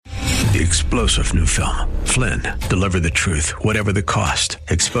The explosive new film, Flynn, deliver the truth, whatever the cost,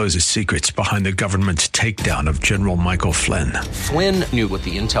 exposes secrets behind the government's takedown of General Michael Flynn. Flynn knew what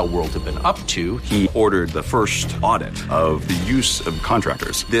the intel world had been up to. He ordered the first audit of the use of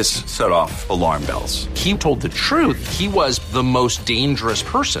contractors. This set off alarm bells. He told the truth. He was the most dangerous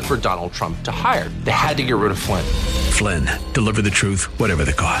person for Donald Trump to hire. They had to get rid of Flynn. Flynn, deliver the truth, whatever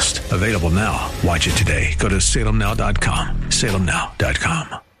the cost. Available now. Watch it today. Go to salemnow.com.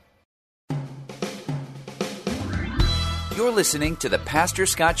 salemnow.com. You're listening to the Pastor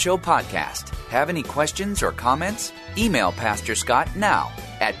Scott Show podcast. Have any questions or comments? Email Pastor Scott now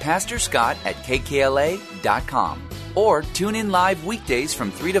at pastorscott@kkla.com or tune in live weekdays from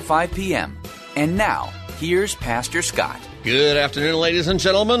 3 to 5 p.m. And now, here's Pastor Scott. Good afternoon, ladies and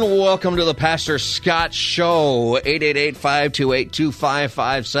gentlemen. Welcome to the Pastor Scott Show,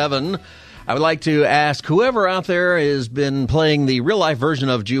 888-528-2557. I would like to ask whoever out there has been playing the real-life version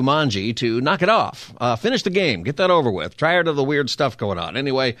of Jumanji to knock it off. Finish the game. Get that over with. Tired of the weird stuff going on.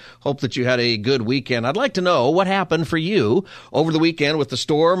 Anyway, hope that you had a good weekend. I'd like to know what happened for you over the weekend with the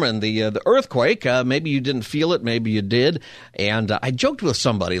storm and the earthquake. Maybe you didn't feel it. Maybe you did. And I joked with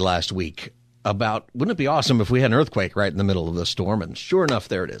somebody last week about, wouldn't it be awesome if we had an earthquake right in the middle of the storm? And sure enough,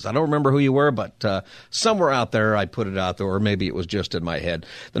 there it is. I don't remember who you were, but somewhere out there, I put it out there, or maybe it was just in my head.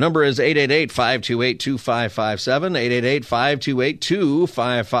 The number is 888-528-2557,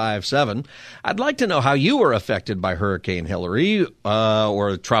 888-528-2557. I'd like to know how you were affected by Hurricane Hilary,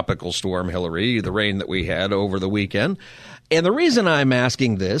 or Tropical Storm Hilary, the rain that we had over the weekend. And the reason I'm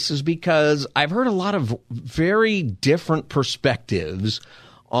asking this is because I've heard a lot of very different perspectives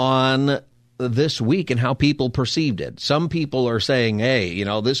on this week and how people perceived it. Some people are saying, hey,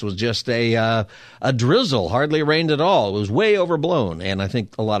 this was just a drizzle, hardly rained at all. It was way overblown. And I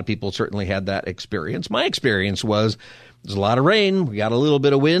think a lot of people certainly had that experience. My experience was there's a lot of rain. We got a little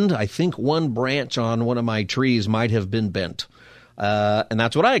bit of wind. I think one branch on one of my trees might have been bent. And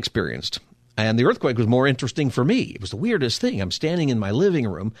that's what I experienced. And the earthquake was more interesting for me. It was the weirdest thing. I'm standing in my living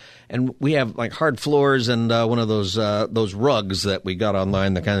room, and we have like hard floors and one of those rugs that we got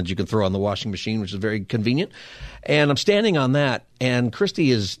online, the kind that you can throw on the washing machine, which is very convenient. And I'm standing on that, and Christy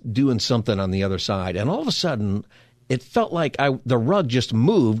is doing something on the other side. And all of a sudden, it felt like the rug just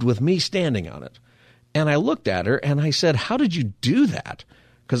moved with me standing on it. And I looked at her, and I said, how did you do that?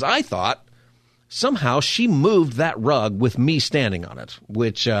 Because I thought somehow she moved that rug with me standing on it,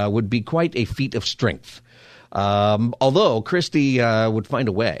 which would be quite a feat of strength. Although Christy would find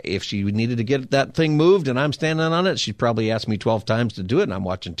a way. If she needed to get that thing moved and I'm standing on it, she'd probably ask me 12 times to do it, and I'm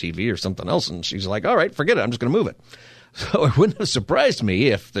watching TV or something else, and she's like, all right, forget it. I'm just going to move it. So it wouldn't have surprised me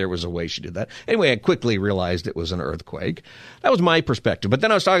if there was a way she did that. Anyway, I quickly realized it was an earthquake. That was my perspective. But then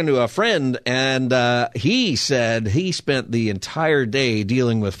I was talking to a friend, and he said he spent the entire day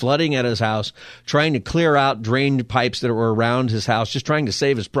dealing with flooding at his house, trying to clear out drain pipes that were around his house, just trying to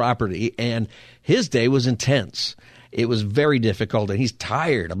save his property. And his day was intense. It was very difficult, and he's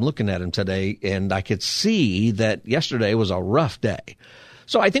tired. I'm looking at him today, and I could see that yesterday was a rough day.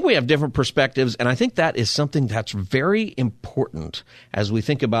 So I think we have different perspectives, and I think that is something that's very important as we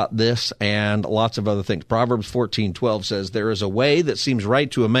think about this and lots of other things. Proverbs 14:12 says, there is a way that seems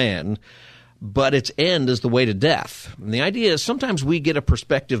right to a man, but its end is the way to death. And the idea is sometimes we get a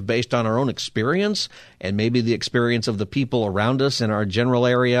perspective based on our own experience and maybe the experience of the people around us in our general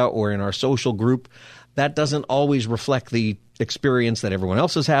area or in our social group. That doesn't always reflect the experience that everyone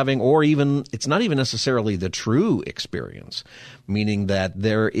else is having, or even it's not even necessarily the true experience, meaning that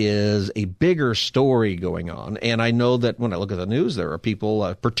there is a bigger story going on. And I know that when I look at the news, there are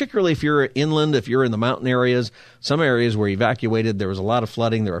people, particularly if you're inland, if you're in the mountain areas, some areas where evacuated, there was a lot of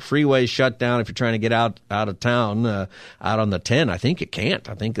flooding. There are freeways shut down. If you're trying to get out of town, out on the 10, I think you can't.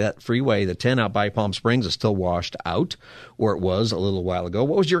 I think that freeway, the 10 out by Palm Springs, is still washed out, or it was a little while ago.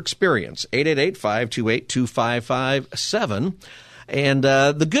 What was your experience? 888-528-2557. And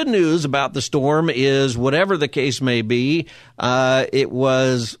the good news about the storm is, whatever the case may be, it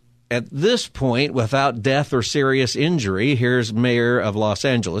was at this point without death or serious injury. Here's Mayor of Los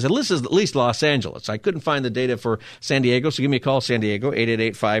Angeles. And this is at least Los Angeles. I couldn't find the data for San Diego, so give me a call, San Diego,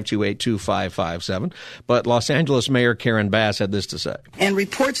 888-528-2557. But Los Angeles Mayor Karen Bass had this to say. And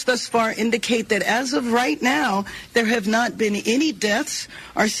reports thus far indicate that as of right now, there have not been any deaths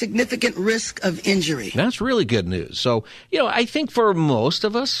or significant risk of injury. That's really good news. So, I think for most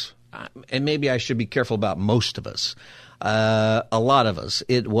of us, and maybe I should be careful about most of us, a lot of us,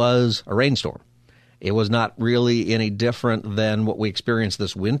 it was a rainstorm. It was not really any different than what we experienced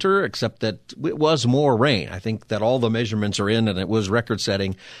this winter, except that it was more rain. I think that all the measurements are in, and it was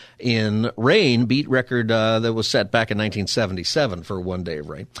record-setting in rain, beat record that was set back in 1977 for one day of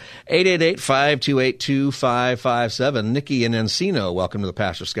rain. 888-528-2557. Nikki in Encino, welcome to the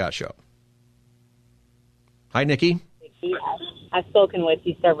Pastor Scott Show. Hi, Nikki. I've spoken with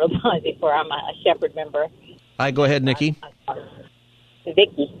you several times before. I'm a Shepherd member. Hi, go ahead, Nikki.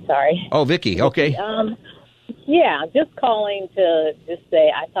 Vicky, sorry. Oh, Vicky, okay. Yeah, just calling to just say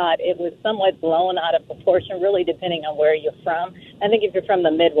I thought it was somewhat blown out of proportion, really depending on where you're from. I think if you're from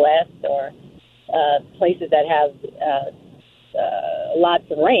the Midwest or places that have lots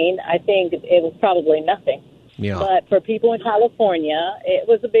of rain, I think it was probably nothing. Yeah. But for people in California, it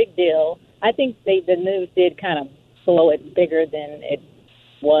was a big deal. I think the news did kind of blow it bigger than it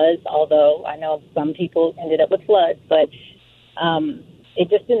was, although I know some people ended up with floods, but it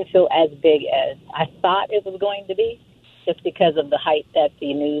just didn't feel as big as I thought it was going to be, just because of the hype that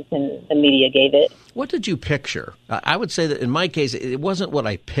the news and the media gave it. What did you picture? I would say that in my case, it wasn't what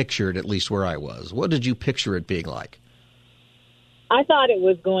I pictured, at least where I was. What did you picture it being like? I thought it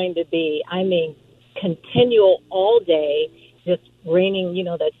was going to be, continual all day, just raining,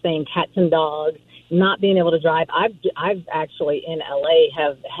 that saying cats and dogs, not being able to drive. I've actually in LA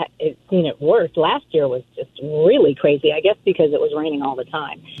have seen it worse. Last year was just really crazy, I guess, because it was raining all the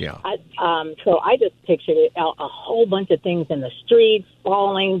time. Yeah. So I just pictured it, a whole bunch of things in the streets,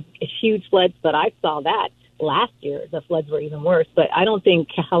 falling, huge floods. But I saw that last year. The floods were even worse. But I don't think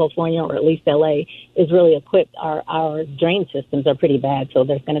California, or at least LA, is really equipped. Our drain systems are pretty bad, so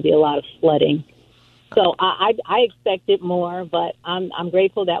there's going to be a lot of flooding. So I expected more, but I'm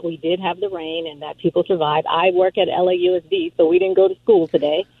grateful that we did have the rain and that people survived. I work at LAUSD, so we didn't go to school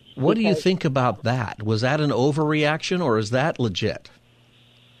today. What do you think about that? Was that an overreaction, or is that legit?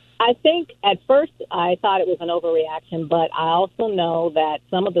 I think at first I thought it was an overreaction, but I also know that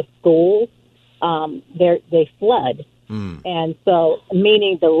some of the schools, they flood. And so,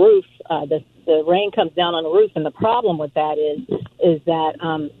 meaning the roof, the rain comes down on the roof, and the problem with that is that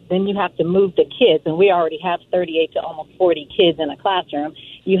then you have to move the kids, and we already have 38 to almost 40 kids in a classroom.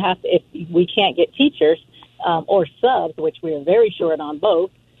 You have to, if we can't get teachers or subs, which we are very short on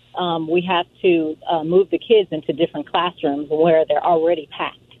both, we have to move the kids into different classrooms where they're already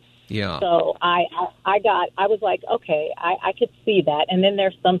packed. Yeah. So I was like, okay, I could see that. And then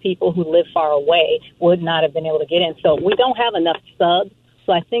there's some people who live far away would not have been able to get in. So we don't have enough subs.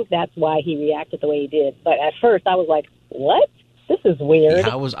 So I think that's why he reacted the way he did. But at first I was like, what? This is weird. Yeah,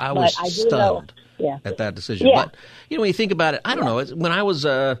 I was stunned at that decision. Yeah. But, when you think about it, I don't know. When I was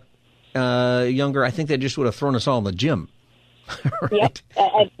younger, I think they just would have thrown us all in the gym. Right?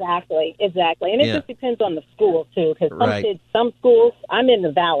 Yep, exactly. And it just depends on the school, too, because some schools, I'm in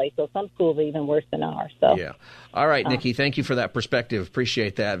the valley, so some schools are even worse than ours. So. Yeah. All right, Nikki, thank you for that perspective.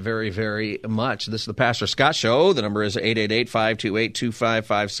 Appreciate that very, very much. This is the Pastor Scott Show. The number is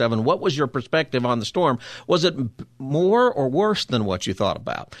 888-528-2557. What was your perspective on the storm? Was it more or worse than what you thought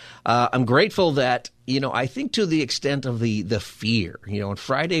about? I'm grateful that, I think to the extent of the fear, on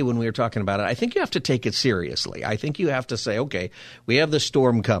Friday when we were talking about it, I think you have to take it seriously. I think you have to say, okay, we have the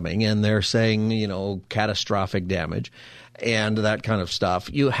storm coming, and they're saying, catastrophic damage and that kind of stuff.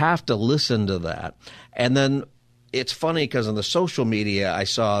 You have to listen to that. And then it's funny because on the social media, I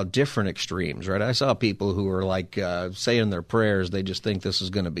saw different extremes, right? I saw people who were like saying their prayers. They just think this is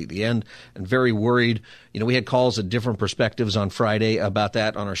going to be the end and very worried. We had calls at different perspectives on Friday about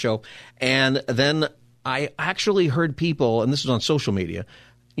that on our show. And then I actually heard people, and this is on social media,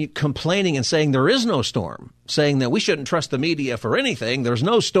 complaining and saying there is no storm, saying that we shouldn't trust the media for anything. There's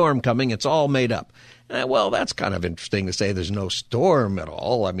no storm coming. It's all made up. Well, that's kind of interesting to say there's no storm at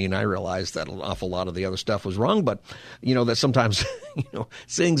all. I mean, I realize that an awful lot of the other stuff was wrong, but, that sometimes,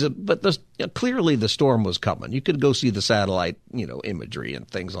 things, but clearly the storm was coming. You could go see the satellite, imagery and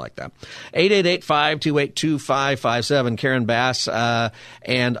things like that. 888-528-2557. Karen Bass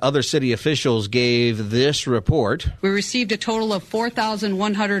and other city officials gave this report. We received a total of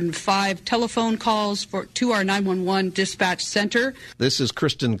 4,105 telephone calls to our 911 dispatch center. This is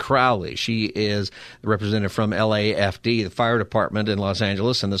Kristen Crowley. She is the representative from LAFD, the fire department in Los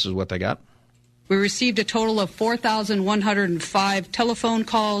Angeles, and this is what they got. We received a total of 4,105 telephone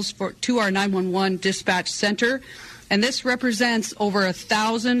calls to our 911 dispatch center, and this represents over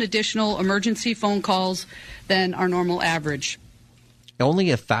 1,000 additional emergency phone calls than our normal average. Only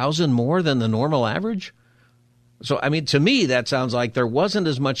 1,000 more than the normal average? So, to me, that sounds like there wasn't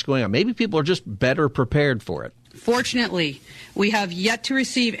as much going on. Maybe people are just better prepared for it. Fortunately, we have yet to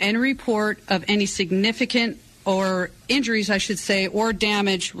receive any report of any significant or injuries, I should say, or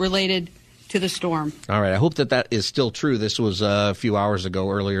damage related to the storm. All right. I hope that is still true. This was a few hours ago,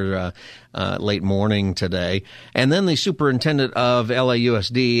 earlier, late morning today. And then the superintendent of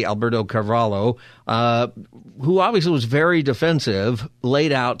LAUSD, Alberto Carvalho, who obviously was very defensive,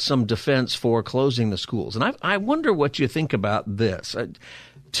 laid out some defense for closing the schools. And I wonder what you think about this.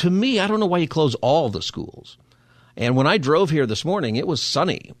 To me, I don't know why you close all the schools. And when I drove here this morning, it was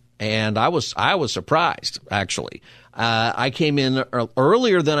sunny. And I was surprised, actually. I came in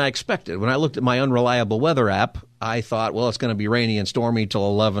earlier than I expected. When I looked at my unreliable weather app, I thought, well, it's going to be rainy and stormy till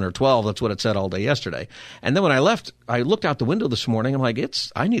 11 or 12. That's what it said all day yesterday. And then when I left, I looked out the window this morning. I'm like,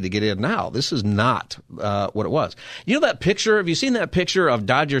 I need to get in now. This is not what it was. You know that picture? Have you seen that picture of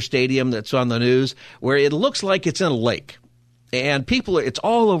Dodger Stadium that's on the news where it looks like it's in a lake? And people, it's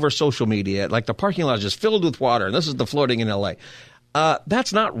all over social media. Like the parking lot is just filled with water. And this is the flooding in L.A.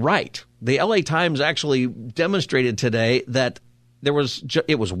 That's not right. The L.A. Times actually demonstrated today that it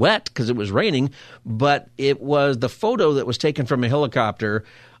was wet because it was raining, but it was the photo that was taken from a helicopter.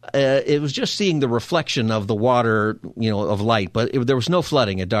 It was just seeing the reflection of the water, of light, but there was no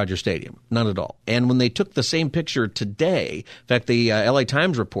flooding at Dodger Stadium, none at all. And when they took the same picture today, in fact, the L.A.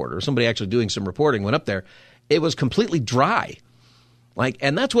 Times reporter, somebody actually doing some reporting, went up there. It was completely dry.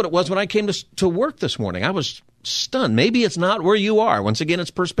 And that's what it was when I came to work this morning. I was stunned. Maybe it's not where you are. Once again, it's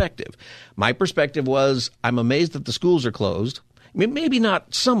perspective. My perspective was I'm amazed that the schools are closed. Maybe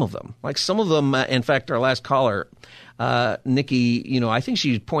not some of them. Like some of them, in fact, our last caller, Nikki, I think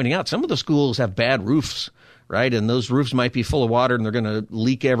she's pointing out some of the schools have bad roofs, right? And those roofs might be full of water and they're going to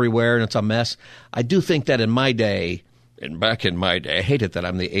leak everywhere and it's a mess. I do think that in my day, and back in my day, I hate it that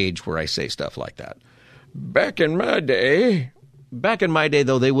I'm the age where I say stuff like that. Back in my day,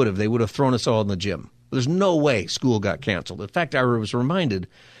 though, they would have thrown us all in the gym. There's no way school got canceled. In fact, I was reminded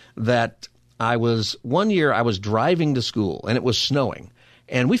that one year I was driving to school and it was snowing.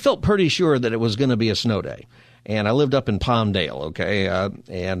 And we felt pretty sure that it was going to be a snow day. And I lived up in Palmdale, okay,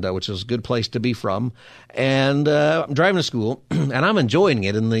 which is a good place to be from. And I'm driving to school, and I'm enjoying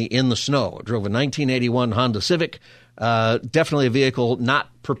it in the snow. I drove a 1981 Honda Civic, definitely a vehicle not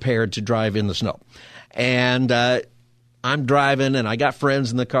prepared to drive in the snow. And I'm driving, and I got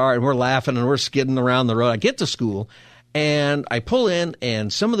friends in the car, and we're laughing, and we're skidding around the road. I get to school, and I pull in,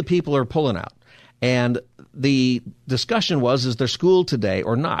 and some of the people are pulling out. And the discussion was, is there school today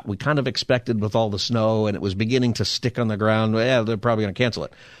or not? We kind of expected with all the snow, and it was beginning to stick on the ground. Yeah, they're probably going to cancel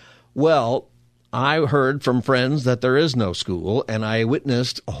it. Well, I heard from friends that there is no school, and I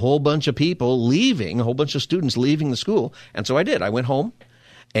witnessed a whole bunch of people leaving, a whole bunch of students leaving the school. And so I did. I went home,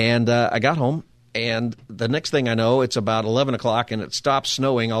 and I got home. And the next thing I know, it's about 11 o'clock, and it stopped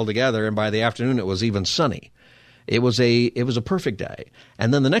snowing altogether. And by the afternoon, it was even sunny. It was a perfect day.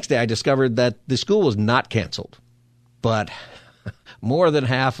 And then the next day, I discovered that the school was not canceled, but more than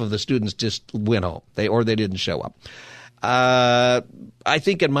half of the students just went home. They didn't show up. I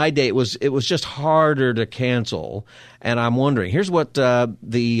think in my day, it was just harder to cancel. And I'm wondering, here's what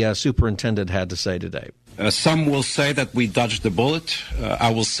the superintendent had to say today. Some will say that we dodged a bullet.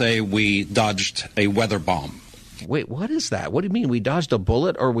 I will say we dodged a weather bomb. Wait, what is that? What do you mean? We dodged a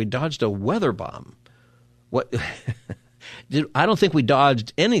bullet or we dodged a weather bomb? What? I don't think we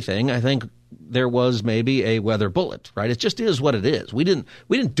dodged anything. I think there was maybe a weather bullet, right? It just is what it is. We didn't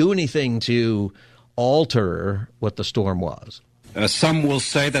do anything to alter what the storm was. Some will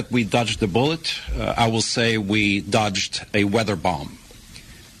say that we dodged a bullet. I will say we dodged a weather bomb.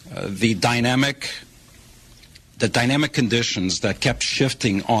 The dynamic conditions that kept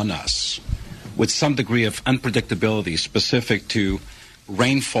shifting on us with some degree of unpredictability specific to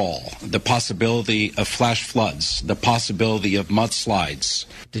rainfall, the possibility of flash floods, the possibility of mudslides.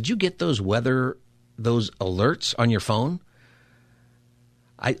 Did you get those alerts on your phone?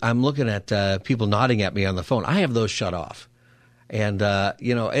 I'm looking at people nodding at me on the phone. I have those shut off. And,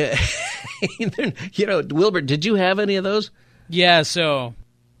 Wilbert, did you have any of those? Yeah, so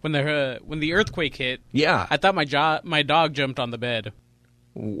when the earthquake hit, yeah, I thought my dog jumped on the bed.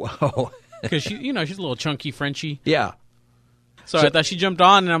 Whoa. Because she's a little chunky Frenchie. Yeah. So I thought she jumped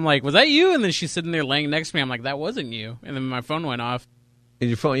on, and I'm like, was that you? And then she's sitting there laying next to me. I'm like, that wasn't you. And then my phone went off. And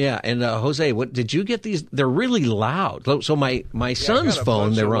your phone, yeah. And Jose, what did you get these? They're really loud. So my son's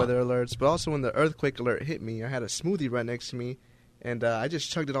phone, they're on. Weather alerts, but also when the earthquake alert hit me, I had a smoothie right next to me, and I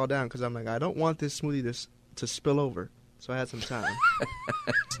just chugged it all down because I'm like, I don't want this smoothie to spill over. So I had some time.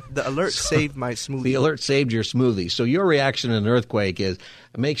 The alert saved my smoothie. The alert saved your smoothie. So your reaction in an earthquake is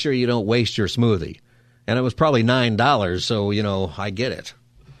make sure you don't waste your smoothie. And it was probably $9, so, I get it.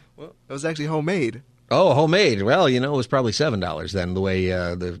 Well, it was actually homemade. Oh, homemade. Well, it was probably $7 then, the way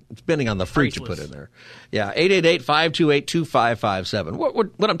depending on the fruit you put in there. Yeah,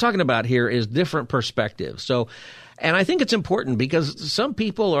 888-528-2557. What I'm talking about here is different perspectives. So, and I think it's important because some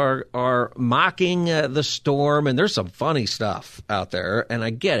people are mocking the storm, and there's some funny stuff out there, and I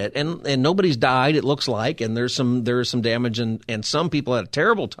get it. And nobody's died, it looks like, and there's some damage, and some people had a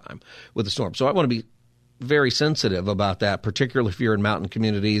terrible time with the storm. So I want to be very sensitive about that, particularly if you're in mountain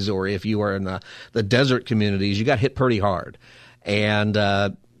communities or if you are in the desert communities. You got hit pretty hard. And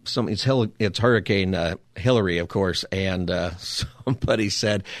it's Hurricane Hilary, of course, and somebody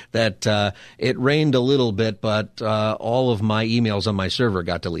said that it rained a little bit, but all of my emails on my server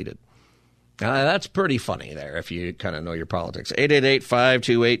got deleted. That's pretty funny there if you kind of know your politics.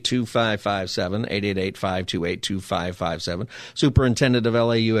 888-528-2557, 888-528-2557. Superintendent of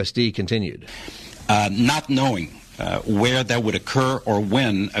LAUSD continued. Not knowing where that would occur or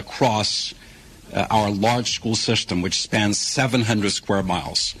when across our large school system, which spans 700 square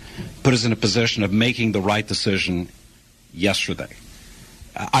miles, put us in a position of making the right decision yesterday.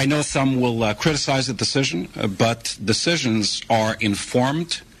 I know some will criticize the decision, but decisions are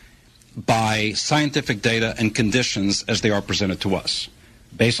informed by scientific data and conditions as they are presented to us,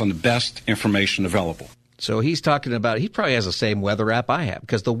 based on the best information available. So he's talking about, he probably has the same weather app I have,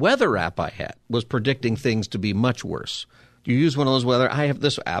 because the weather app I had was predicting things to be much worse. You use one of those weather, I have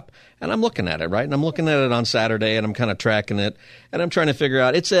this app, and I'm looking at it, right? And I'm looking at it on Saturday, and I'm kind of tracking it, and I'm trying to figure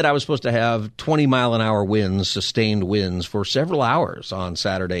out, it said I was supposed to have 20-mile-an-hour winds, sustained winds, for several hours on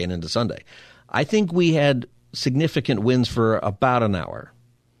Saturday and into Sunday. I think we had significant winds for about an hour,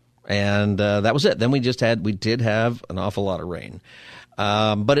 and that was it. Then we did have an awful lot of rain.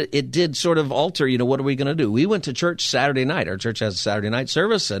 But it did sort of alter, what are we going to do? We went to church Saturday night. Our church has a Saturday night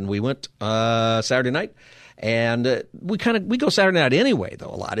service, and we went Saturday night. And we go Saturday night anyway, though,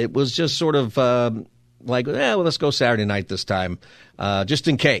 a lot. It was just sort of let's go Saturday night this time, just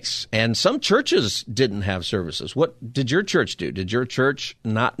in case. And some churches didn't have services. What did your church do? Did your church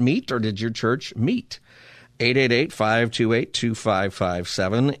not meet, or did your church meet?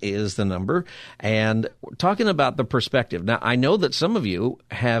 888-528-2557 is the number. And we're talking about the perspective. Now, I know that some of you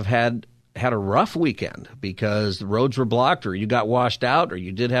have had a rough weekend because the roads were blocked, or you got washed out, or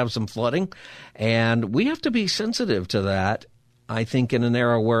you did have some flooding. And we have to be sensitive to that, I think, in an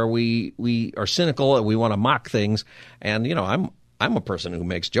era where we are cynical and we want to mock things. And, I'm a person who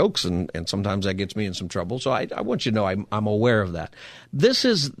makes jokes, and sometimes that gets me in some trouble. So I want you to know I'm aware of that. This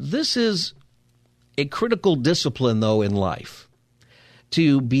is a critical discipline, though, in life,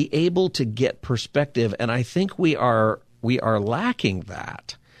 to be able to get perspective, and I think we are lacking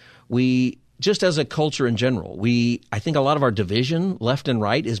that. We, just as a culture in general, I think a lot of our division, left and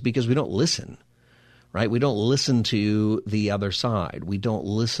right, is because we don't listen, right? We don't listen to the other side. We don't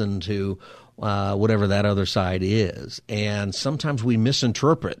listen to whatever that other side is, and sometimes we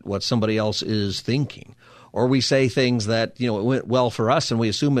misinterpret what somebody else is thinking. Or we say things that, it went well for us, and we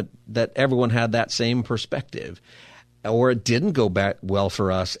assume that everyone had that same perspective. Or it didn't go back well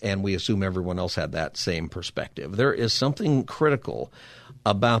for us, and we assume everyone else had that same perspective. There is something critical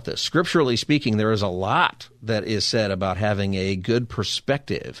about this. Scripturally speaking, there is a lot that is said about having a good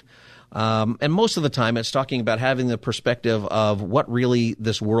perspective. And most of the time, it's talking about having the perspective of what really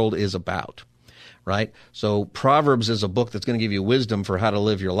this world is about. Right? So Proverbs is a book that's going to give you wisdom for how to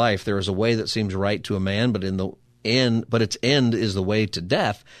live your life. There is a way that seems right to a man, but its end is the way to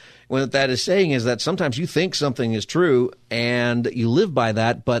death. What that is saying is that sometimes you think something is true and you live by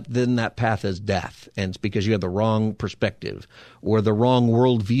that, but then that path is death. And it's because you have the wrong perspective or the wrong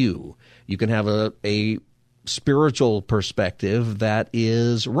worldview. You can have a spiritual perspective that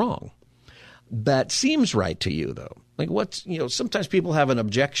is wrong. That seems right to you, though. Like sometimes people have an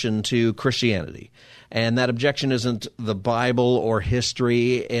objection to Christianity, and that objection isn't the Bible or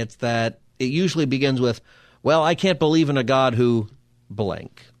history. It's that it usually begins with, well, I can't believe in a God who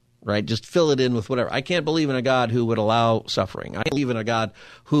blank, right? Just fill it in with whatever. I can't believe in a God who would allow suffering. I believe in a God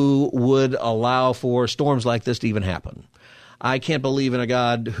who would allow for storms like this to even happen. I can't believe in a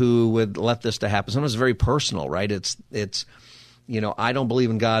God who would let this to happen. Sometimes it's very personal, right? It's I don't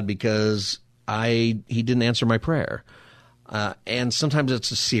believe in God because he didn't answer my prayer. And sometimes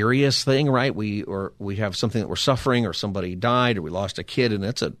it's a serious thing, right? We have something that we're suffering, or somebody died, or we lost a kid, and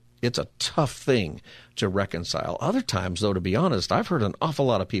it's a tough thing to reconcile. Other times, though, to be honest, I've heard an awful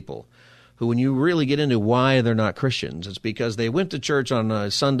lot of people who, when you really get into why they're not Christians, it's because they went to church on a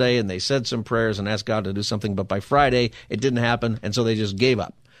Sunday and they said some prayers and asked God to do something, but by Friday it didn't happen, and so they just gave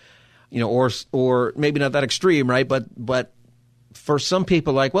up. Or maybe not that extreme, right? But for some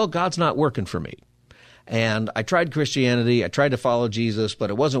people, like, well, God's not working for me. And I tried Christianity. I tried to follow Jesus, but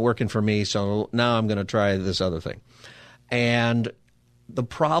it wasn't working for me. So now I'm going to try this other thing. And the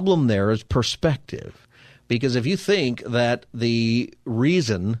problem there is perspective. Because if you think that the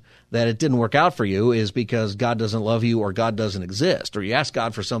reason that it didn't work out for you is because God doesn't love you or God doesn't exist, or you ask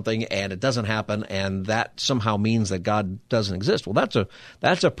God for something and it doesn't happen and that somehow means that God doesn't exist, well,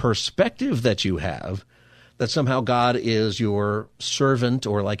 that's a perspective that you have, that somehow God is your servant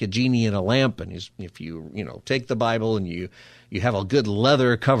or like a genie in a lamp. And if you take the Bible and you have a good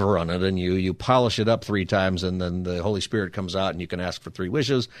leather cover on it and you polish it up 3 times and then the Holy Spirit comes out and you can ask for 3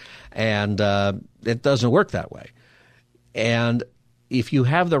 wishes. And it doesn't work that way. And if you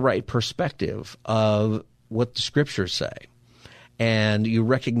have the right perspective of what the Scriptures say, and you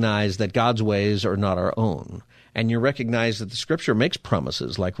recognize that God's ways are not our own, and you recognize that the Scripture makes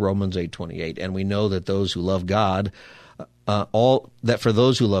promises like Romans 8:28, and we know that those who love God, for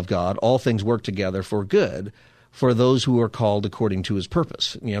those who love God, all things work together for good, for those who are called according to His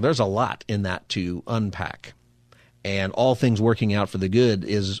purpose. There's a lot in that to unpack. And all things working out for the good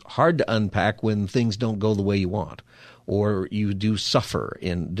is hard to unpack when things don't go the way you want, or you do suffer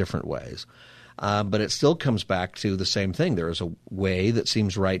in different ways. But it still comes back to the same thing. There is a way that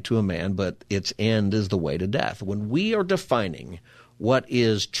seems right to a man, but its end is the way to death. When we are defining what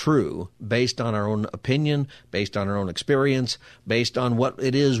is true based on our own opinion, based on our own experience, based on what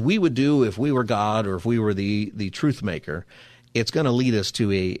it is we would do if we were God or if we were the truth maker, it's going to lead us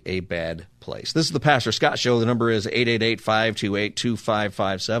to a bad place. This is the Pastor Scott Show. The number is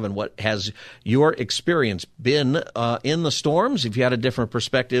 888-528-2557. What has your experience been in the storms? If you had a different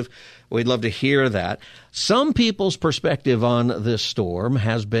perspective, we'd love to hear that. Some people's perspective on this storm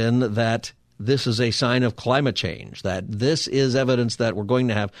has been that this is a sign of climate change, that this is evidence that we're going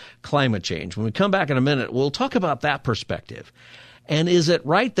to have climate change. When we come back in a minute, we'll talk about that perspective. And is it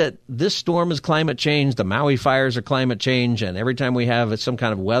right that this storm is climate change, the Maui fires are climate change, and every time we have some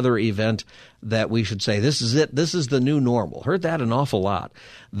kind of weather event that we should say, this is it, this is the new normal? Heard that an awful lot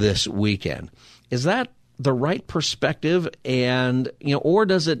this weekend. Is that the right perspective? And, or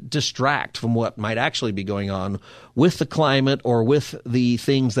does it distract from what might actually be going on with the climate or with the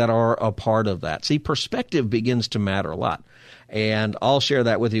things that are a part of that? See, perspective begins to matter a lot. And I'll share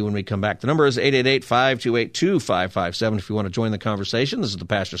that with you when we come back. The number is 888-528-2557 if you want to join the conversation. This is the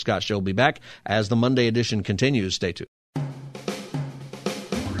Pastor Scott Show. We'll be back as the Monday edition continues. Stay tuned.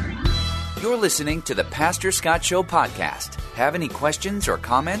 You're listening to the Pastor Scott Show podcast. Have any questions or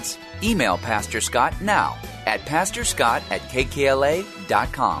comments? Email Pastor Scott now at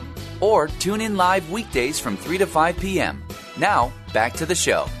pastorscott@kkla.com or tune in live weekdays from 3 to 5 p.m. Now, back to the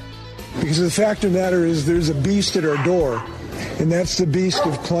show. Because the fact of the matter is there's a beast at our door, and that's the beast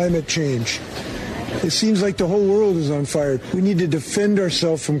of climate change. It seems like the whole world is on fire. We need to defend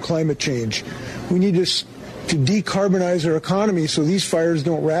ourselves from climate change. We need to decarbonize our economy so these fires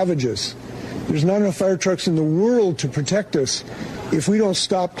don't ravage us. There's not enough fire trucks in the world to protect us if we don't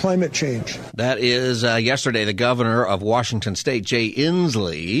stop climate change. That is yesterday the governor of Washington State, Jay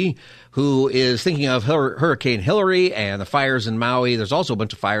Inslee, who is thinking of Hurricane Hilary and the fires in Maui. There's also a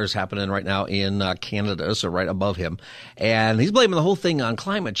bunch of fires happening right now in Canada, so right above him. And he's blaming the whole thing on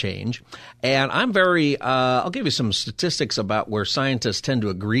climate change. And I'm I'll give you some statistics about where scientists tend to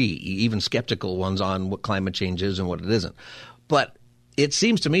agree, even skeptical ones, on what climate change is and what it isn't. But it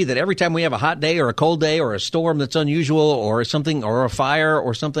seems to me that every time we have a hot day or a cold day or a storm that's unusual or something, or a fire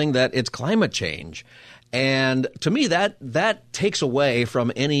or something, that it's climate change. And to me, that takes away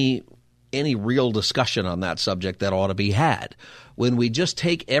from any real discussion on that subject that ought to be had. When we just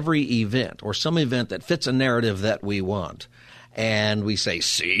take every event or some event that fits a narrative that we want and we say,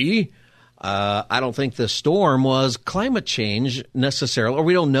 see, I don't think the storm was climate change necessarily, or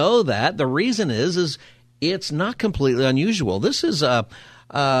we don't know that. The reason is it's not completely unusual. This is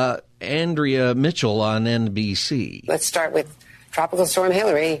Andrea Mitchell on NBC. Let's start with Tropical Storm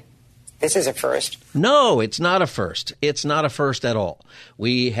Hilary. This is a first. No, it's not a first. It's not a first at all.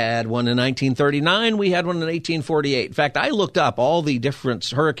 We had one in 1939. We had one in 1848. In fact, I looked up all the different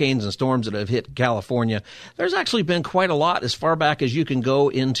hurricanes and storms that have hit California. There's actually been quite a lot as far back as you can go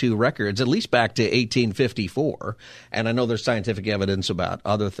into records, at least back to 1854. And I know there's scientific evidence about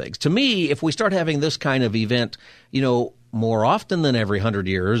other things. To me, if we start having this kind of event, more often than every 100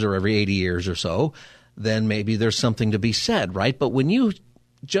 years or every 80 years or so, then maybe there's something to be said, right? But when you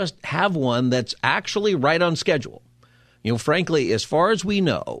just have one that's actually right on schedule. Frankly, as far as we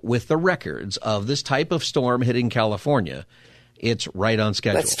know, with the records of this type of storm hitting California, it's right on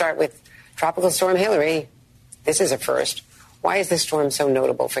schedule. Let's start with Tropical Storm Hilary. This is a first. Why is this storm so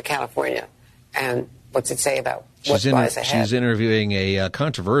notable for California? And What's it say about what lies ahead? She's interviewing a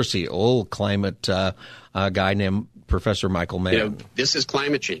controversial climate guy named Professor Michael Mann. This is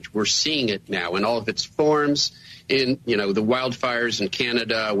climate change. We're seeing it now in all of its forms. In the wildfires in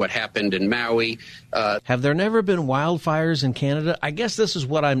Canada, what happened in Maui. Have there never been wildfires in Canada? I guess this is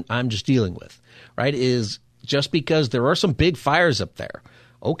what I'm just dealing with, right? Is just because there are some big fires up there.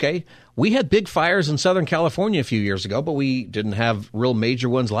 Okay, we had big fires in Southern California a few years ago, but we didn't have real major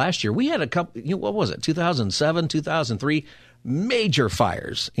ones last year. We had a couple, what was it, 2007, 2003, major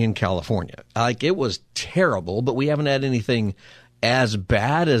fires in California. Like, it was terrible, but we haven't had anything as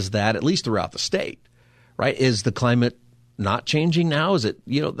bad as that, at least throughout the state, right? Is the climate not changing now? Is it,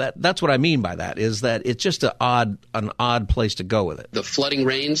 that's what I mean by that, is that it's just an odd place to go with it. The flooding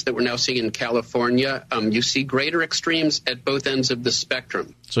rains that we're now seeing in California, you see greater extremes at both ends of the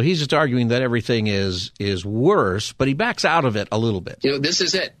spectrum. So he's just arguing that everything is worse, but he backs out of it a little bit. This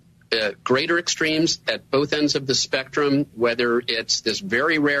is it. Greater extremes at both ends of the spectrum, whether it's this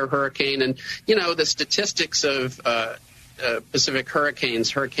very rare hurricane. And, the statistics of Pacific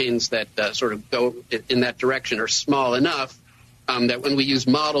hurricanes that sort of go in that direction are small enough that when we use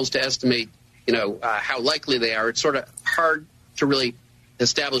models to estimate, how likely they are, it's sort of hard to really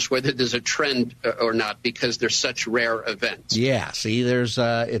establish whether there's a trend or not because they're such rare events. Yeah, see, there's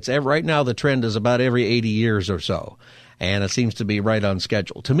right now the trend is about every 80 years or so, and it seems to be right on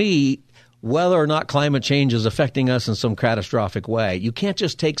schedule. To me, whether or not climate change is affecting us in some catastrophic way, you can't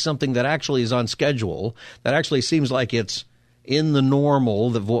just take something that actually is on schedule, that actually seems like it's in the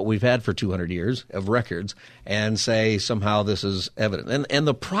normal of what we've had for 200 years of records, and say somehow this is evident. And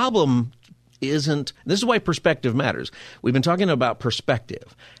the problem isn't – this is why perspective matters. We've been talking about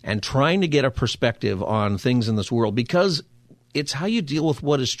perspective and trying to get a perspective on things in this world because it's how you deal with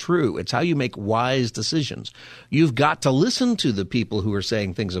what is true. It's how you make wise decisions. You've got to listen to the people who are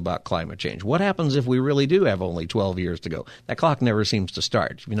saying things about climate change. What happens if we really do have only 12 years to go? That clock never seems to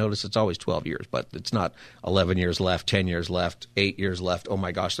start. You notice it's always 12 years, but it's not 11 years left, 10 years left, 8 years left. Oh,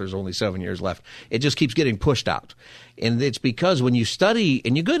 my gosh, there's only 7 years left. It just keeps getting pushed out. And it's because when you study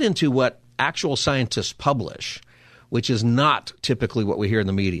and you get into what actual scientists publish, which is not typically what we hear in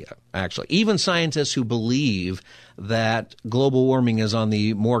the media, actually. Even scientists who believe that global warming is on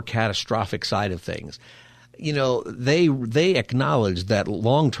the more catastrophic side of things, they acknowledge that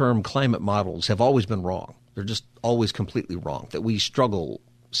long-term climate models have always been wrong. They're just always completely wrong, that we struggle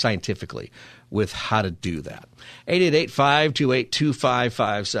scientifically with how to do that.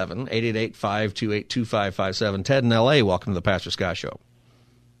 888-528-2557, 888-528-2557. Ted in L.A., welcome to the Pastor Scott Show.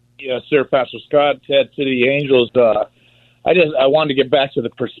 Yes, sir, Pastor Scott, Ted, City Angels. I wanted to get back to the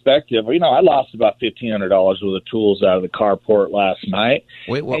perspective. I lost about $1,500 worth of tools out of the carport last night.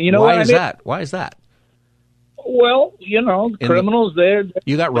 Wait, why is that? Why is that? Well, criminals there.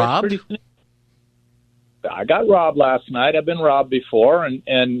 You got robbed? I got robbed last night. I've been robbed before,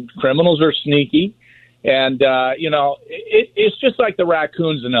 and criminals are sneaky. And, it's just like the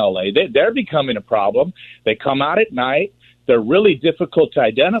raccoons in L.A. They're becoming a problem. They come out at night. They're really difficult to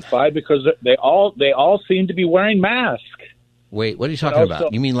identify because they all seem to be wearing masks. Wait, what are you talking about? So,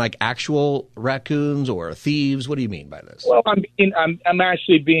 you mean like actual raccoons or thieves? What do you mean by this? Well, I'm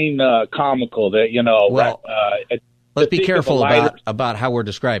actually being comical. That Well, let's be careful about how we're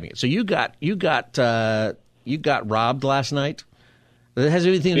describing it. So you got robbed last night. It has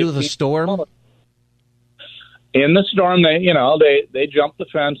anything to do with a storm? In the storm, they jump the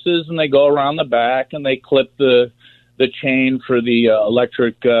fences and they go around the back and they clip the chain for the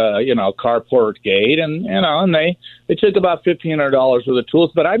electric, carport gate, and they took about $1,500 worth of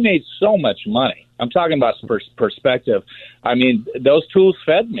tools. But I made so much money. I'm talking about perspective. I mean, those tools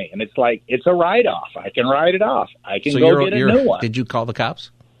fed me, and it's like it's a write-off. I can write it off. I can go get a new one. Did you call the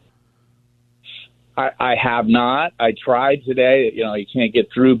cops? I have not. I tried today. You can't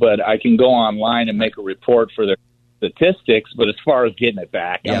get through, but I can go online and make a report for their statistics, but as far as getting it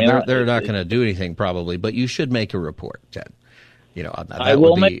back, they're not going to do anything probably, but you should make a report, Ted. That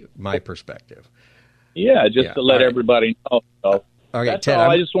would be my perspective. Yeah, to let everybody know. So okay, Ted.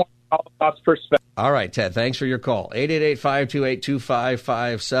 I just want to talk about perspective. All right, Ted, thanks for your call.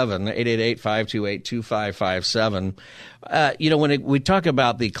 888-528-2557, 888-528-2557. When we talk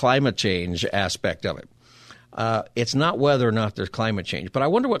about the climate change aspect of it, it's not whether or not there's climate change, but I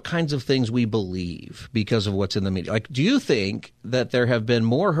wonder what kinds of things we believe because of what's in the media. Like, do you think that there have been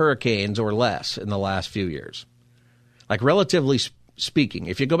more hurricanes or less in the last few years? Like, relatively speaking,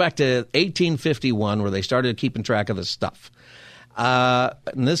 if you go back to 1851 where they started keeping track of this stuff, I'm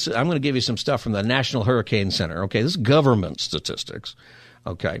going to give you some stuff from the National Hurricane Center. Okay, this is government statistics.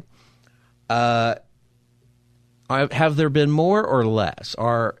 Okay. Have there been more or less?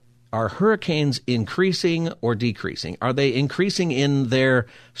 are hurricanes increasing or decreasing? Are they increasing in their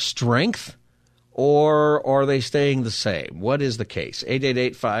strength, or are they staying the same? What is the case?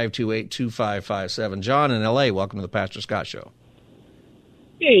 888-528-2557. John in L.A., welcome to the Pastor Scott Show.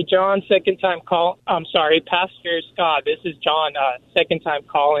 Hey, John, second time call. I'm sorry, Pastor Scott. This is John, second time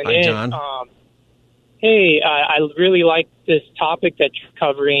calling in. Hi, John. Hey, I really like this topic that you're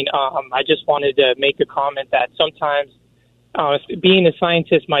covering. I just wanted to make a comment that sometimes, being a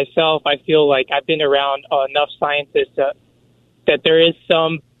scientist myself, I feel like I've been around enough scientists that there is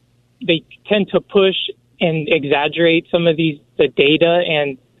they tend to push and exaggerate some of the data,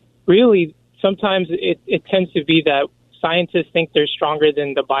 and really sometimes it tends to be that scientists think they're stronger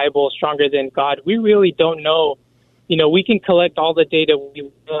than the Bible, stronger than God. We really don't know. You know, we can collect all the data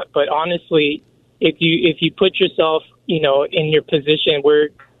we want, but honestly, if you put yourself, in your position where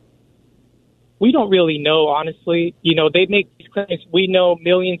we don't really know, honestly, they make these claims. We know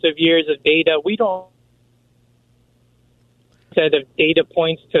millions of years of data. We don't set of data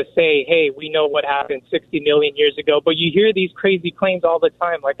points to say, hey, we know what happened 60 million years ago. But you hear these crazy claims all the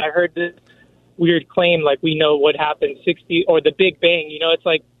time. Like I heard this weird claim, like we know what happened 60 or the Big Bang. It's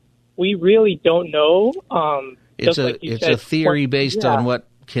like we really don't know. It's a theory based on what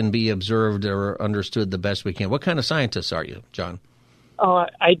can be observed or understood the best we can. What kind of scientist are you, John?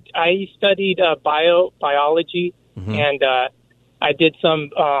 I studied biology, and I did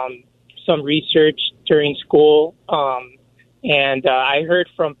some research during school. And I heard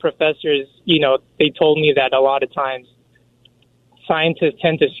from professors, they told me that a lot of times scientists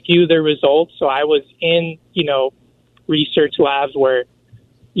tend to skew their results. So I was in, research labs where,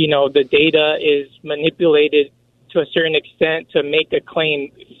 the data is manipulated to a certain extent to make a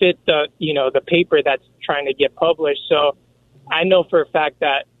claim fit the paper that's trying to get published. So I know for a fact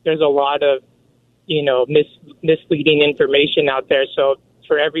that there's a lot of, misleading information out there. So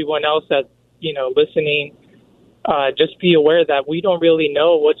for everyone else that's, listening, just be aware that we don't really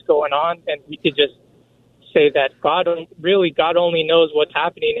know what's going on, and we could just say that God only knows what's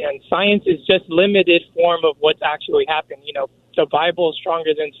happening, and science is just limited form of what's actually happening. The Bible is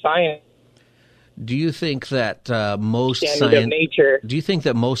stronger than science. Do you think that most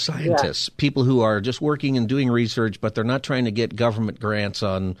scientists, people who are just working and doing research, but they're not trying to get government grants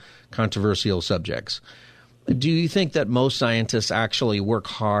on controversial subjects, do you think that most scientists actually work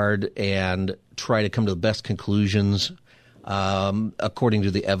hard and try to come to the best conclusions according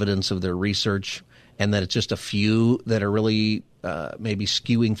to the evidence of their research, and that it's just a few that are really maybe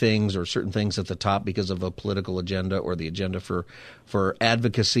skewing things or certain things at the top because of a political agenda or the agenda for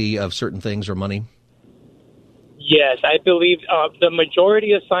advocacy of certain things or money? Yes, I believe the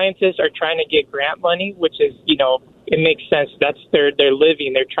majority of scientists are trying to get grant money, which is, it makes sense. That's their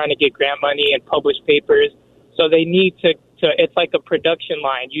living. They're trying to get grant money and publish papers. So they need to it's like a production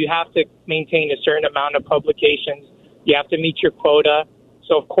line. You have to maintain a certain amount of publications. You have to meet your quota.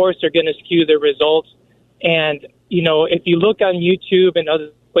 So, of course, they're going to skew the results. And, if you look on YouTube and other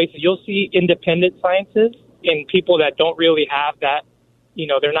places, you'll see independent scientists and people that don't really have that,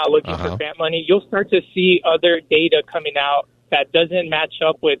 they're not looking for grant money. You'll start to see other data coming out that doesn't match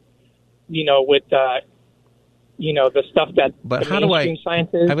up with the stuff that but the mainstream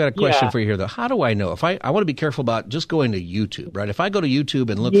scientists. I've got a question for you here, though. How do I know? If I want to be careful about just going to YouTube, right? If I go to YouTube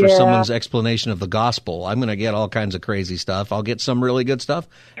and look for someone's explanation of the gospel, I'm going to get all kinds of crazy stuff. I'll get some really good stuff,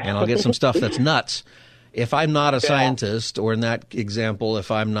 and I'll get some stuff that's nuts. If I'm not a scientist, or in that example,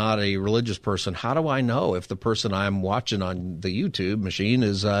 if I'm not a religious person, how do I know if the person I'm watching on the YouTube machine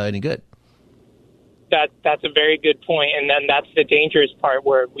is any good? That's a very good point, and then that's the dangerous part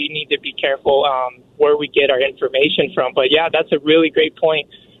where we need to be careful where we get our information from. But yeah, that's a really great point.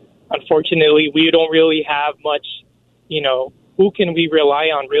 Unfortunately, we don't really have much, who can we rely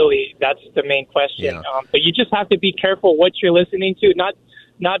on really? That's the main question. Yeah. But you just have to be careful what you're listening to,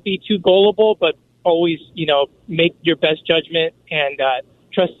 not be too gullible, but always, make your best judgment and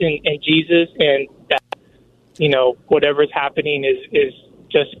trust in Jesus, and that, whatever's happening is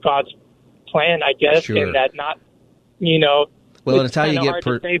just God's plan, I guess, and that not, Well, it's how you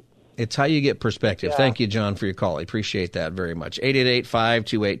get perspective. Yeah. Thank you, John, for your call. I appreciate that very much.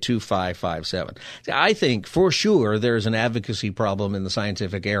 888-528-2557. I think for sure there's an advocacy problem in the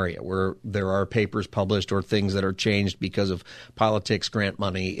scientific area where there are papers published or things that are changed because of politics, grant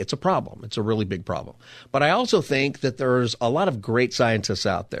money. It's a problem. It's a really big problem. But I also think that there's a lot of great scientists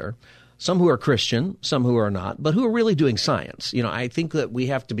out there, some who are Christian, some who are not, but who are really doing science. I think that we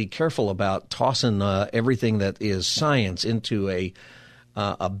have to be careful about tossing everything that is science into a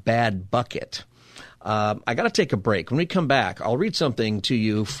bad bucket. I got to take a break. When we come back, I'll read something to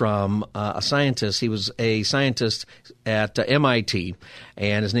you from a scientist. He was a scientist at MIT,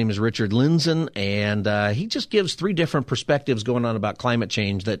 and his name is Richard Lindzen, and he just gives three different perspectives going on about climate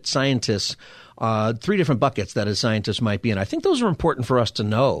change that scientists three different buckets that as scientists might be in. I think those are important for us to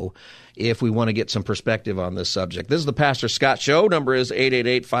know if we want to get some perspective on this subject. This is the Pastor Scott Show. Number is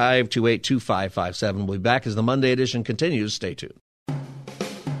 888-528-2557. We'll be back as the Monday edition continues. Stay tuned.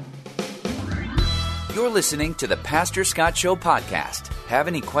 You're listening to the Pastor Scott Show podcast. Have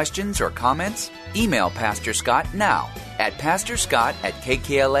any questions or comments? Email Pastor Scott now at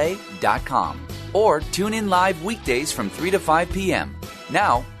pastorscott@kkla.com or tune in live weekdays from 3 to 5 p.m.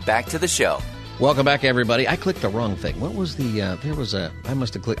 Now, back to the show. Welcome back, everybody. I clicked the wrong thing. What was the, I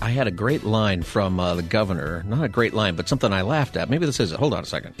must have clicked, I had a great line from the governor. Not a great line, but something I laughed at. Maybe this is it. Hold on a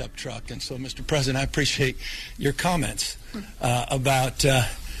second. Up truck. And so, Mr. President, I appreciate your comments about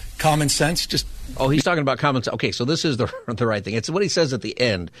common sense. Oh, he's talking about common sense. Okay, so this is the right thing. It's what he says at the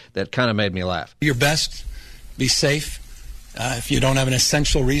end that kind of made me laugh. Your best. Be safe. If you don't have an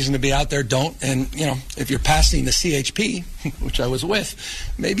essential reason to be out there, don't. And, if you're passing the CHP, which I was with,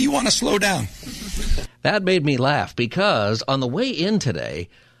 maybe you want to slow down. That made me laugh because on the way in today,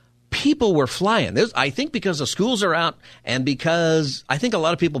 people were flying. I think because the schools are out and because I think a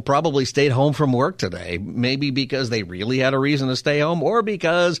lot of people probably stayed home from work today, maybe because they really had a reason to stay home or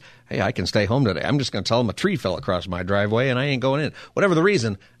because, hey, I can stay home today. I'm just going to tell them a tree fell across my driveway and I ain't going in. Whatever the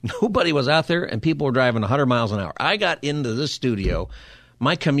reason, nobody was out there and people were driving 100 miles an hour. I got into this studio.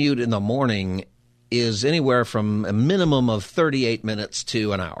 My commute in the morning is anywhere from a minimum of 38 minutes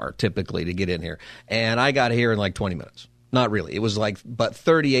to an hour typically to get in here. And I got here in like 20 minutes. Not really. It was but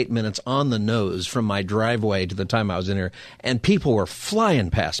 38 minutes on the nose from my driveway to the time I was in here, and people were flying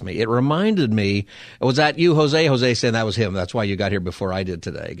past me. It reminded me, was that you, Jose? Jose saying that was him. That's why you got here before I did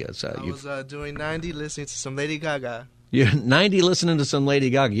today, I guess. I was doing 90 listening to some Lady Gaga. You're 90 listening to some Lady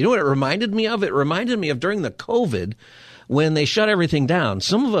Gaga. You know what it reminded me of? It reminded me of during the COVID when they shut everything down.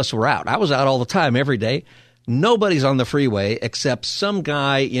 Some of us were out. I was out all the time, every day. Nobody's on the freeway except some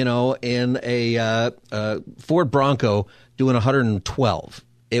guy, in a Ford Bronco doing 112.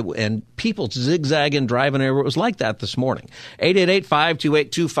 And people zigzagging, driving everywhere. It was like that this morning.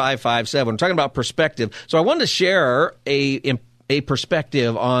 888-528-2557. We're talking about perspective. So I wanted to share a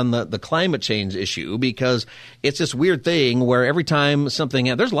perspective on the climate change issue because it's this weird thing where every time something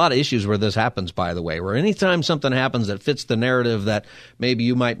there's a lot of issues where this happens, by the way, where anytime something happens that fits the narrative that maybe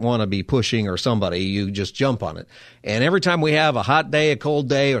you might want to be pushing or somebody, you just jump on it. And every time we have a hot day, a cold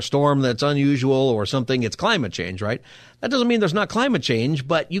day, or storm that's unusual or something, it's climate change, right? That doesn't mean there's not climate change,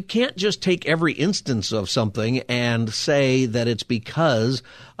 but you can't just take every instance of something and say that it's because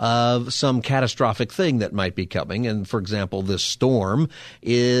of some catastrophic thing that might be coming. And, for example, this storm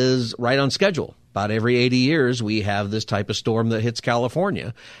is right on schedule. About every 80 years, we have this type of storm that hits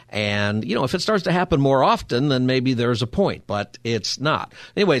California. And, if it starts to happen more often, then maybe there's a point, but it's not.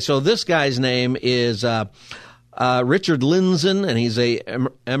 Anyway, so this guy's name is Richard Lindzen, and he's a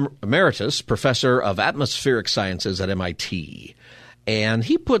emeritus professor of atmospheric sciences at MIT. And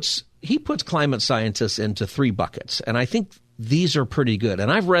he puts climate scientists into three buckets, and I think these are pretty good. And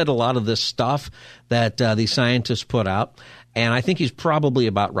I've read a lot of this stuff that these scientists put out, and I think he's probably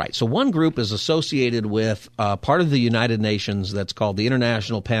about right. So one group is associated with part of the United Nations that's called the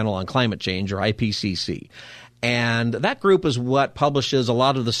International Panel on Climate Change, or IPCC. And that group is what publishes a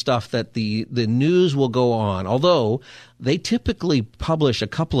lot of the stuff that the news will go on, although they typically publish a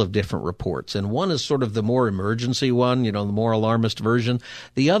couple of different reports. And one is sort of the more emergency one, the more alarmist version.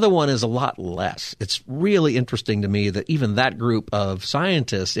 The other one is a lot less. It's really interesting to me that even that group of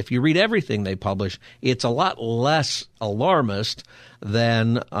scientists, if you read everything they publish, it's a lot less alarmist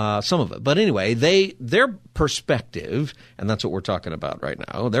than some of it. But anyway, their perspective, and that's what we're talking about right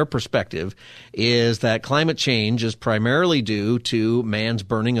now, their perspective is that climate change is primarily due to man's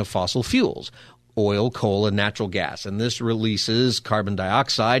burning of fossil fuels, oil, coal, and natural gas. And this releases carbon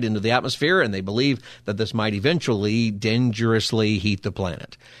dioxide into the atmosphere, and they believe that this might eventually dangerously heat the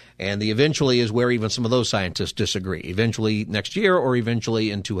planet. And the eventually is where even some of those scientists disagree. Eventually next year or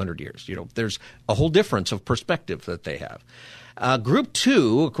eventually in 200 years. There's a whole difference of perspective that they have. Group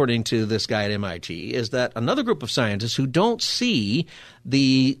two, according to this guy at MIT, is that another group of scientists who don't see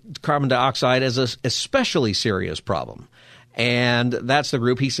the carbon dioxide as an especially serious problem. And that's the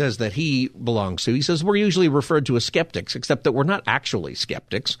group he says that he belongs to. He says we're usually referred to as skeptics, except that we're not actually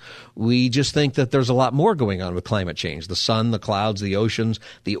skeptics. We just think that there's a lot more going on with climate change. The sun, the clouds, the oceans,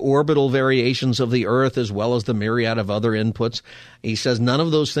 the orbital variations of the Earth, as well as the myriad of other inputs. He says none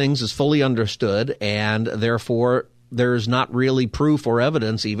of those things is fully understood, and therefore there's not really proof or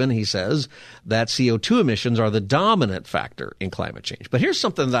evidence even, he says, that CO2 emissions are the dominant factor in climate change. But here's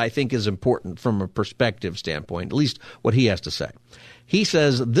something that I think is important from a perspective standpoint, at least what he has to say. He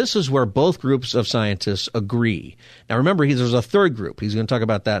says this is where both groups of scientists agree. Now, remember, there's a third group. He's going to talk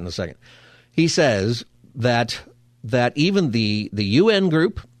about that in a second. He says that even the UN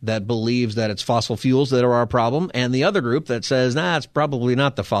group that believes that it's fossil fuels that are our problem, and the other group that says, it's probably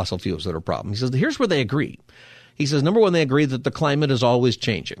not the fossil fuels that are a problem. He says, here's where they agree. He says, number one, they agree that the climate is always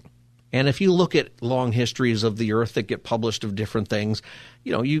changing. And if you look at long histories of the Earth that get published of different things,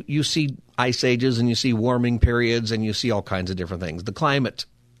 you see ice ages and you see warming periods and you see all kinds of different things. The climate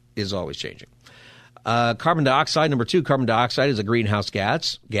is always changing. Carbon dioxide, number two, carbon dioxide is a greenhouse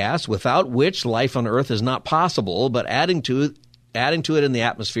gas without which life on Earth is not possible, but adding to it in the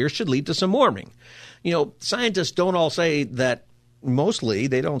atmosphere should lead to some warming. Scientists don't all say that. Mostly,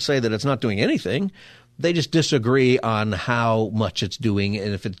 they don't say that it's not doing anything. They just disagree on how much it's doing,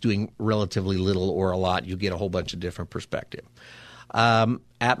 and if it's doing relatively little or a lot, you get a whole bunch of different perspective.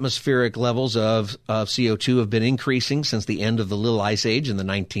 Atmospheric levels of CO2 have been increasing since the end of the Little Ice Age in the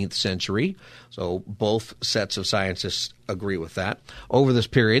 19th century. So both sets of scientists agree with that. Over this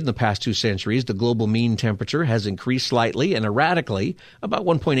period, in the past 2 centuries, the global mean temperature has increased slightly and erratically, about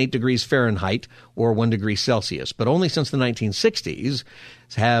 1.8 degrees Fahrenheit or 1 degree Celsius. But only since the 1960s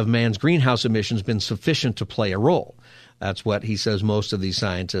have man's greenhouse emissions been sufficient to play a role. That's what he says most of these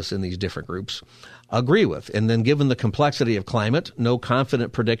scientists in these different groups agree with. And then given the complexity of climate, no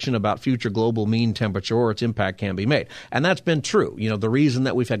confident prediction about future global mean temperature or its impact can be made. And that's been true. The reason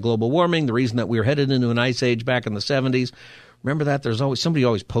that we've had global warming, the reason that we were headed into an ice age back in the 70s, remember that? Somebody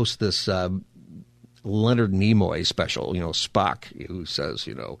always posts this Leonard Nimoy special, Spock, who says,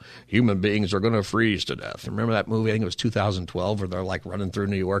 human beings are going to freeze to death. Remember that movie? I think it was 2012 where they're like running through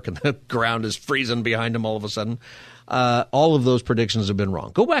New York and the ground is freezing behind them all of a sudden. All of those predictions have been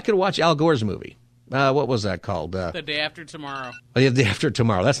wrong. Go back and watch Al Gore's movie. What was that called? The Day After Tomorrow. The Day After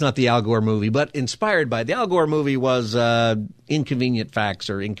Tomorrow. That's not the Al Gore movie, but inspired by the Al Gore movie was Inconvenient Facts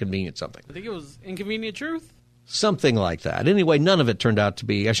or Inconvenient something. I think it was Inconvenient Truth. Something like that. Anyway, none of it turned out to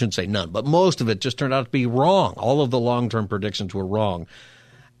be, I shouldn't say none, but most of it just turned out to be wrong. All of the long-term predictions were wrong.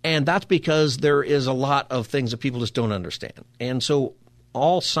 And that's because there is a lot of things that people just don't understand. And so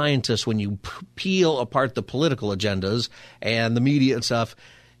all scientists, when you peel apart the political agendas and the media and stuff,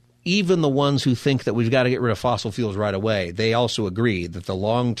 even the ones who think that we've got to get rid of fossil fuels right away, they also agree that the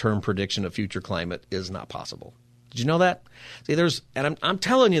long-term prediction of future climate is not possible. Did you know that? See, I'm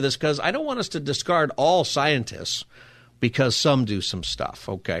telling you this because I don't want us to discard all scientists because some do some stuff,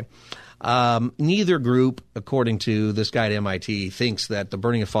 okay? Neither group, according to this guy at MIT, thinks that the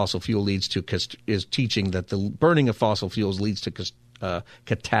burning of fossil fuel is teaching that the burning of fossil fuels leads to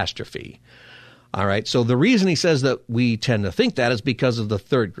catastrophe. All right, so the reason he says that we tend to think that is because of the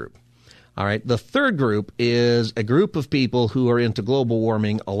third group. All right, the third group is a group of people who are into global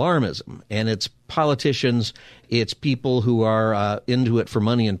warming alarmism, and it's politicians, it's people who are into it for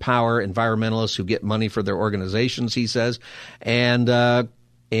money and power, environmentalists who get money for their organizations, he says, and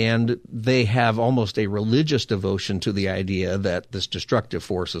they have almost a religious devotion to the idea that this destructive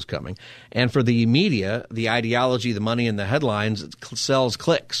force is coming. And for the media, the ideology, the money, and the headlines sells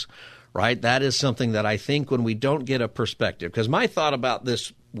clicks. Right? That is something that I think when we don't get a perspective, because my thought about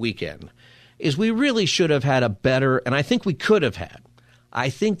this weekend is we really should have had a better, and I think we could have had. I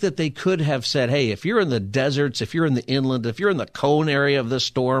think that they could have said, hey, if you're in the deserts, if you're in the inland, if you're in the cone area of this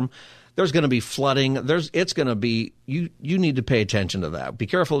storm, there's going to be flooding. It's going to be, you need to pay attention to that. Be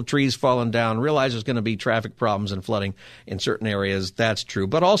careful of trees falling down. Realize there's going to be traffic problems and flooding in certain areas. That's true.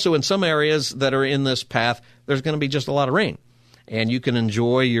 But also in some areas that are in this path, there's going to be just a lot of rain. And you can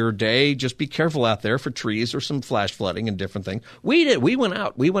enjoy your day. Just be careful out there for trees or some flash flooding and different things. We did. We went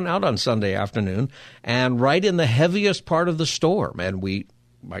out. We went out on Sunday afternoon and right in the heaviest part of the storm. And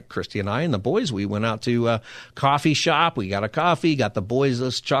Mike, Christy, and I and the boys, we went out to a coffee shop. We got a coffee, got the boys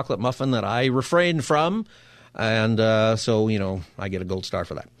this chocolate muffin that I refrained from. And so, I get a gold star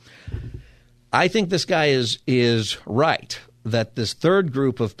for that. I think this guy is right. That this third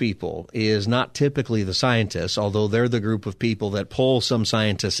group of people is not typically the scientists, although they're the group of people that pull some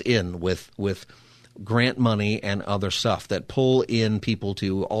scientists in with grant money and other stuff, that pull in people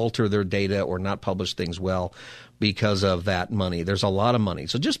to alter their data or not publish things well because of that money. There's a lot of money.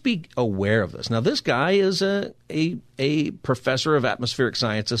 So just be aware of this. Now, this guy is a professor of atmospheric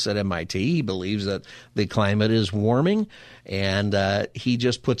sciences at MIT. He believes that the climate is warming, and he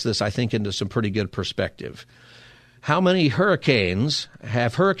just puts this, I think, into some pretty good perspective. How many hurricanes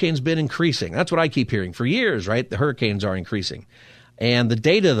been increasing? That's what I keep hearing for years, right? The hurricanes are increasing. And the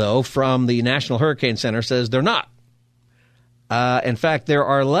data, though, from the National Hurricane Center says they're not. In fact, there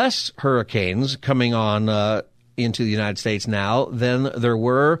are less hurricanes coming on into the United States now than there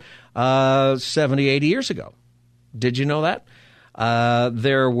were 70, 80 years ago. Did you know that?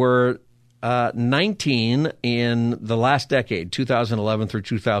 There were 19 in the last decade, 2011 through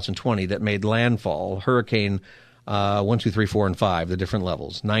 2020, that made landfall, Hurricane 1, 2, 3, 4, and 5, the different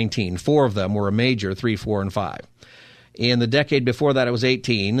levels. 19. 4 of them were a major, 3, 4, and 5. In the decade before that, it was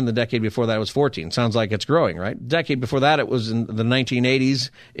 18. In the decade before that, it was 14. Sounds like it's growing, right? The decade before that, it was in the 1980s.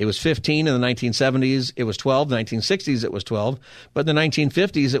 It was 15. In the 1970s, it was 12. The 1960s, it was 12. But in the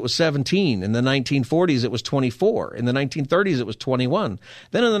 1950s, it was 17. In the 1940s, it was 24. In the 1930s, it was 21.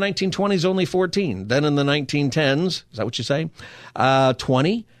 Then in the 1920s, only 14. Then in the 1910s, is that what you say?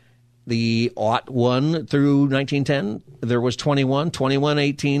 20. The 01 through 1910, there was 21,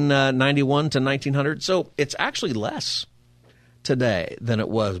 1891 to 1900. So it's actually less today than it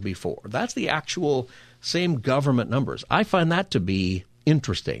was before. That's the actual same government numbers. I find that to be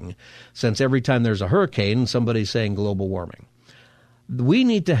interesting, since every time there's a hurricane, somebody's saying global warming. We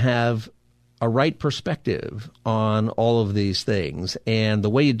need to have a right perspective on all of these things. And the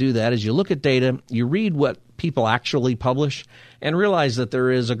way you do that is you look at data, you read what people actually publish, and realize that there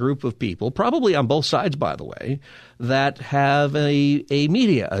is a group of people, probably on both sides, by the way, that have a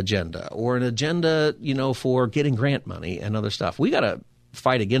media agenda or an agenda, for getting grant money and other stuff. We got to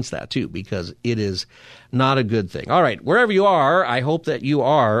fight against that, too, because it is not a good thing. All right, wherever you are, I hope that you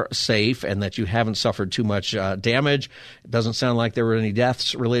are safe and that you haven't suffered too much damage. It doesn't sound like there were any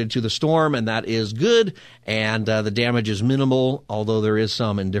deaths related to the storm, and that is good. And the damage is minimal, although there is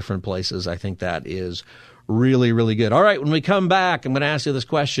some in different places. I think that is really, really good. All right, when we come back, I'm going to ask you this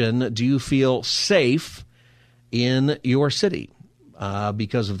question. Do you feel safe in your city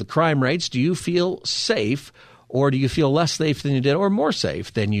because of the crime rates? Do you feel safe, or do you feel less safe than you did, or more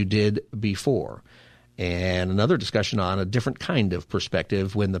safe than you did before? And another discussion on a different kind of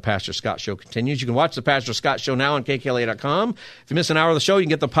perspective when the Pastor Scott Show continues. You can watch the Pastor Scott Show now on KKLA.com. If you miss an hour of the show, you can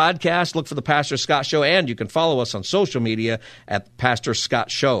get the podcast. Look for the Pastor Scott Show, and you can follow us on social media at Pastor Scott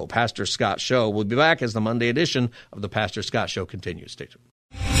Show. Pastor Scott Show. We'll be back as the Monday edition of the Pastor Scott Show continues. Stay tuned.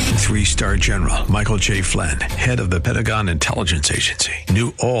 3-star General Michael J. Flynn, head of the Pentagon Intelligence Agency,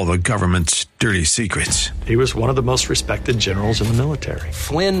 knew all the government's dirty secrets. He was one of the most respected generals in the military.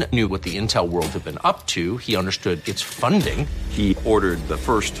 Flynn knew what the intel world had been up to. He understood its funding. He ordered the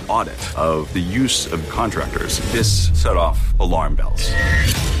first audit of the use of contractors. This set off alarm bells.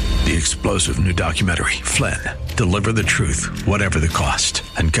 The explosive new documentary, Flynn, Deliver the Truth, Whatever the Cost,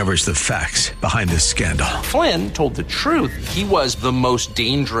 uncovers the facts behind this scandal. Flynn told the truth. He was the most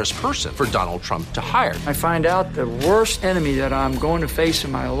dangerous person for Donald Trump to hire. I find out the worst enemy that I'm going to face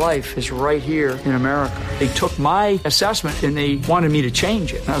in my life is right here in America. They took my assessment and they wanted me to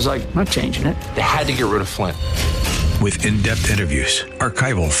change it. And I was like, I'm not changing it. They had to get rid of Flynn. With in-depth interviews,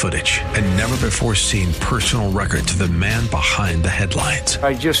 archival footage, and never-before-seen personal records of the man behind the headlines.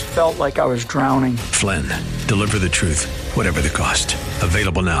 I just felt like I was drowning. Flynn, Deliver the Truth, Whatever the Cost.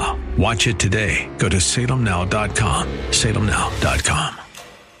 Available now. Watch it today. Go to salemnow.com. salemnow.com.